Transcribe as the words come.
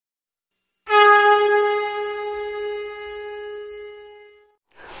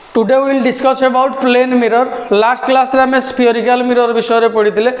Today we will discuss about plain mirror. Last class रे हमें spherical mirror विषय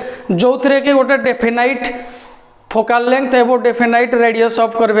पढ़ी जो थे कि गोटे डेफिनाइट फोकल लेंथ एवं डेफिनाइट रेडियस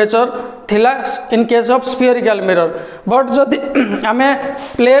ऑफ कर्वेचर थिला in case of spherical mirror. But जदि आम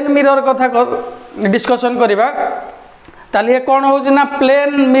प्लेन मिरर कथा डिस्कसन करवा ताले कौन हो ना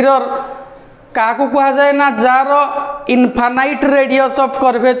प्लेन मिरर क्या कह जाए ना jar infinite radius of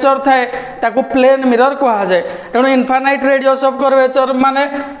curvature थाए ताकू प्लेन मिरर कह जाए। तेणु इनफानाइट रेडियस ऑफ कर्वेचर माने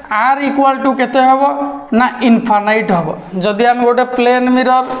आर इक्वल टू केते हबो ना इनफानाइट हबो। जदि हम गोटे प्लेन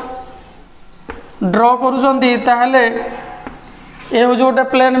मिरर ड्रॉ करूछंती ताहले ए हो गोटे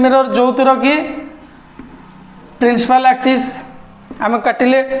प्लेन मिरर जो तिर कि प्रिंसिपल एक्सिस आम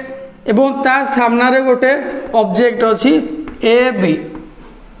काटिले एवं ता सामने गोटे ऑब्जेक्ट अच्छी ए बी।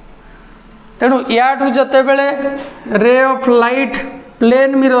 तेणु याठू जते बेले ray of light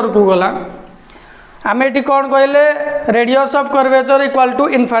plane mirror को गला आम ये कौन कहले radius of curvature equal to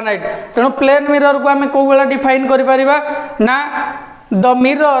infinite. तेणु प्लेन मिरर को आम कौ भाला डिफाइन करिपरिबा ना the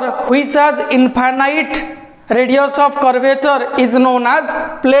mirror which has infinite radius of curvature is known as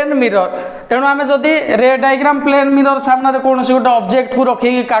plane mirror. तेणु आम जदि रे डायग्राम प्लेन मिरर सामने कौन गोटे ऑब्जेक्ट को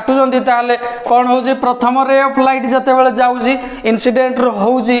रखिकी काटुचंती ताहले कौन होजी प्रथम रे ऑफ लाइट जते बेले जाउजी इंसिडेंट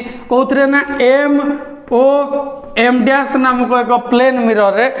होउजी कोथरे ना एम ओ एम डैश नामक एक प्लेन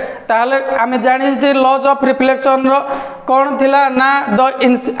मिरर रे ताहले आम जानी लॉज ऑफ रिफ्लेक्शन रो कौन थिला ना the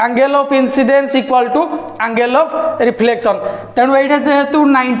angle of incidence equal to angle of reflection. तेणु ये जेहेतु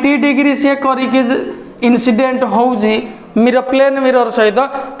 90 डिग्री से करिकी इनसीडेंट होउजी मिरर प्लेन मिरर सहित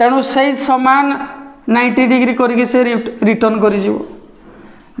तेणु से समान 90 डिग्री करके से रिटर्न कर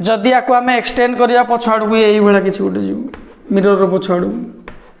जदि आपको आम एक्सटेंड करवा पछाड़ को यही भाया किसी गोटे जीव मिरर पछाड़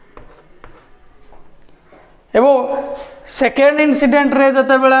एवं सेकेंड इनसीडेंट रे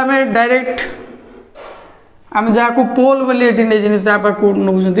जते बेले आम डायरेक्ट आम जहाँ को पोल बोली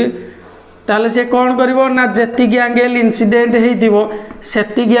नौकरी ताले से कौन करिवो ना जेतिकी एंगल इनसीडेंट होइथिबो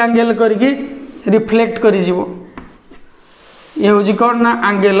सेतिकी एंगल करके रिफ्लेक्ट करी जीवो। ये हूँ कौन ना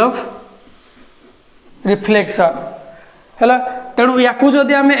एंगल ऑफ रिफ्लेक्शन है। तेणु या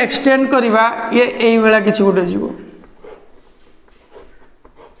जदि आम एक्सटेंड करवा ये यही भाया किसी गोटे जीव।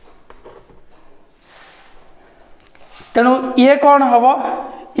 तेणु ये कौन हम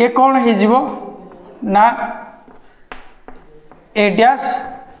ये कौन हो ना ए डैश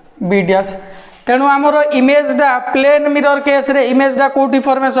बी डैश। तेणु आमर इमेजटा प्लेन मिरर केस रे इमेजटा कोटी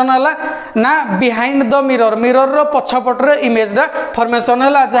फॉर्मेशन है ना behind the mirror mirror row पछपटे इमेजटा formation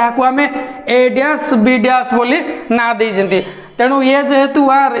है जहाँ को आम ए डैश बी डैश बोली ना देइछन्ती। तेणु ये जेहेतु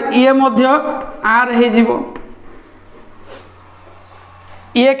आर ये मध्य आर हो जीवो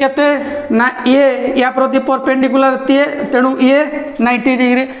ये केते ना ये या प्रति परपेंडिकुलर ती तेणु ये 90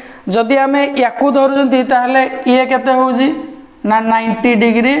 डिग्री जदि आम या धरुचंती ताहले ये केते होउजी ना 90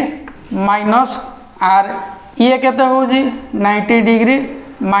 डिग्री माइनस आर ये केते होउजी 90 डिग्री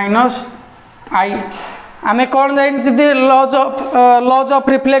माइनस आई। आमे कौन जानी लॉज ऑफ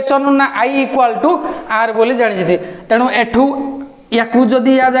रिफ्लेक्शन ना आई इक्वल टू आर बोली जानी। तेणु एठू या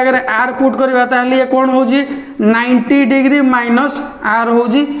जदि या जगह आर पुट करवा ताहले ये कौन होउजी 90 डिग्री माइनस आर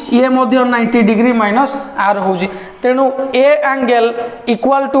होउजी ये मध्य 90 डिग्री माइनस आर होउजी। तेणु ए एंगल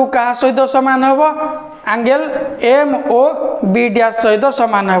इक्वल टू क्या सहित सामान हम angle M O B dash सहित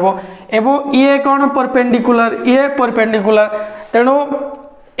सामान हम एवं ये कौन परपेंडिकुलर ये परपेंडिकुलर। तेणु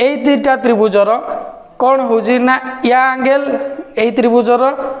ए दुईटा त्रिभुजर कौन होउजी ना या एंगल ए त्रिभुजर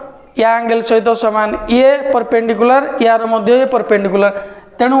या एंगल सहित सामान ये परपेंडिकुलर यार मध्य ये परपेंडिकुलर।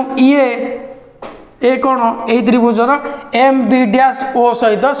 तेणु ये कौन ए त्रिभुजर एम बी डैश ओ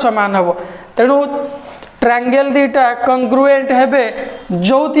सहित सामान हम। तेणु ट्रायंगल दीटा कंग्रुएंट हेबे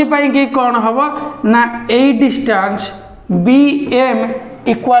जोथि पई कि कौन हम ना ए distance B M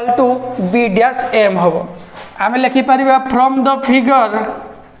equal to be dash M हम। आम लिखि परिबा from the figure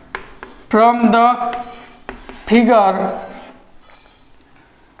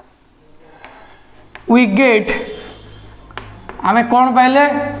we get आम कौन पाइले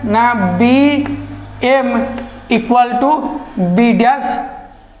ना B M equal to be dash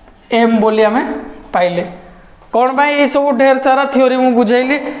M बोली आम पाइले। कौन भाई ये सब ढेर सारा थ्योरी मु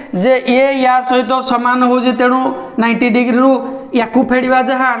बुझेली जे ये या सहित सामान हो तेणु 90 डिग्री रु याकू फेड़वा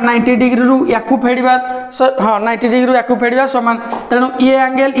जहाँ 90 डिग्री रु याकू फेड़वा हाँ 90 डिग्री रु याकू फेड़वा सामान। तेणु ये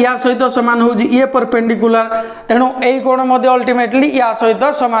एंगल या सहित सामान हो ये परपेंडिकुलर। तेणु यही कोण मध्य अल्टीमेटली या सहित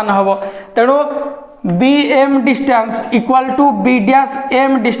सामान हम। तेणु B M distance equal to be dash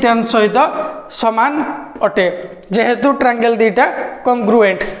M distance सहित सामान अटे जेहेतु ट्रायंगल दीटा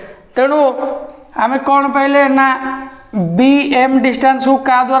कंग्रुएंट। तेणु आमे कौन पाइले ना बी एम डिस्टेंस को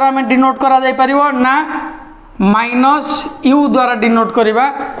क्या द्वारा आम डिनोट करा जाय परिबो ना माइनस यू द्वारा डिनोट करवा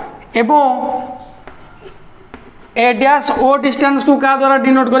एवं ए डैश ओ डिस्टेंस को क्या द्वारा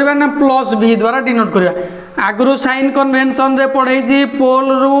डिनोट करवा ना प्लस भी द्वारा डिनोट करवा आगु साइन कन्वेंशन रे पढ़े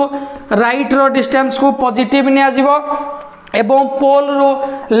पोल रु राइट रो डिस्टेंस को पॉजिटिव निया जिवो एवं पोल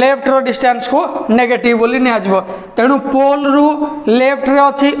रु लेफ्ट रो डिस्टेंस को नेगेटिव बोली निया जिवो तेणु पोल रु लेफ्ट रे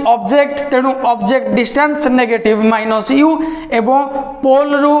अछि ऑब्जेक्ट तेणु object distance negative minus you एवं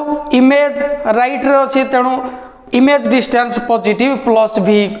पोल रु इमेज राइट रे अछि तेणु इमेज डिस्टेंस पॉजिटिव प्लस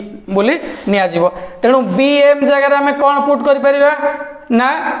भी बोली निया जिवो तेणु बी एम जगह आम कौन पुट कर परिबा ना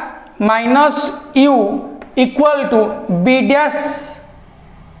minus you equal to be dash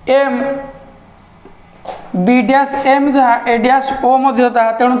M जहाँ ए डैश ओ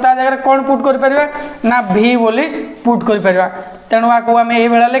तेणु ता जगह कौन पुट कर परिबा ना भी बोली पुट कर परिबा तेणु आको आम यही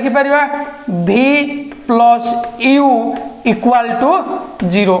भाया लिखि परिबा भी plus you equal to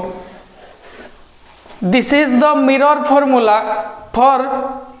 0 this is the mirror formula for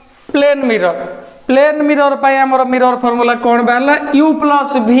plane mirror पाई हमर मिरर फॉर्मूला कौन बाहला u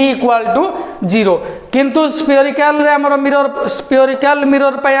plus v equal to 0 किंतु स्फेरिकल रे हमर स्फेरिकल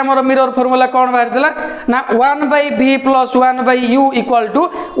मिरर पाई हमर मिरर फॉर्मूला कौन बाहर दिला ना 1/v plus 1/u equal to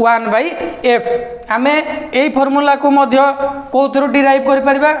 1/f आमे एई फॉर्मूला को मध्य कोथरो डिराइव करि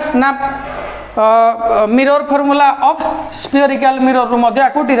परिबा ना mirror formula of spherical mirror रु मध्य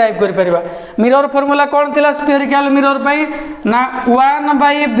आको डिराइव करि परिबा मिरर फॉर्मूला कौन थिला स्फेरिकल मिरर पाई ना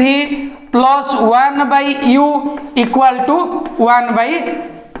 1/v plus 1/u equal to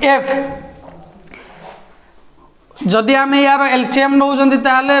 1/f जदि आम यार एलसीएम नौजंती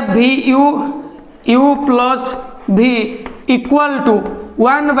ताले v u plus v equal to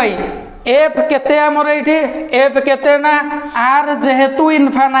 1/f केते हमर एठी f केते ना r जेहेतु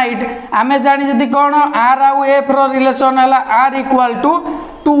इनफाइनाइट आमे जानि जदि कोन r आउ f रो रिलेशन हला r इक्वल टू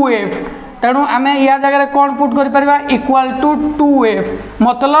 2f तेणु आम या जगह कौन पुट कर परिबा इक्वल टू 2f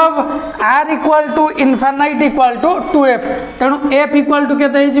मतलब r equal to infinite equal to 2f तेणु f इक्वल टू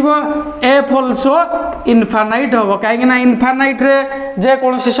केते हिजिबो f आल्सो इनफाइनाइट होबो काहे ना इनफाइनाइट रे जे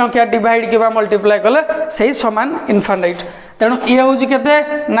कोनसी संख्या डिवाइड केबा मल्टीप्लाई कले सही समान इनफाइनाइट तेणु ये होजी केते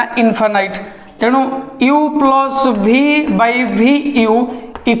ना इनफाइनाइट तेणु u plus v bye v u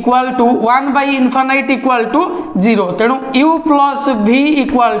equal to 1/इनफाइनाइट equal to 0 तेणु u plus v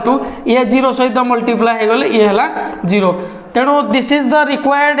equal to ये 0 सहित मल्टीप्लाई हो गले ये हला 0 तेणु this is the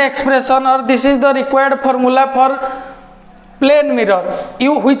required expression और this is the required formula for plane mirror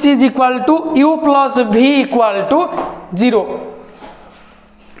u which is equal to u plus v equal to 0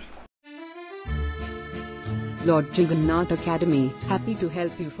 Lord Jagannath Academy, happy to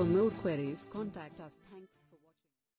help you. For more queries, contact us.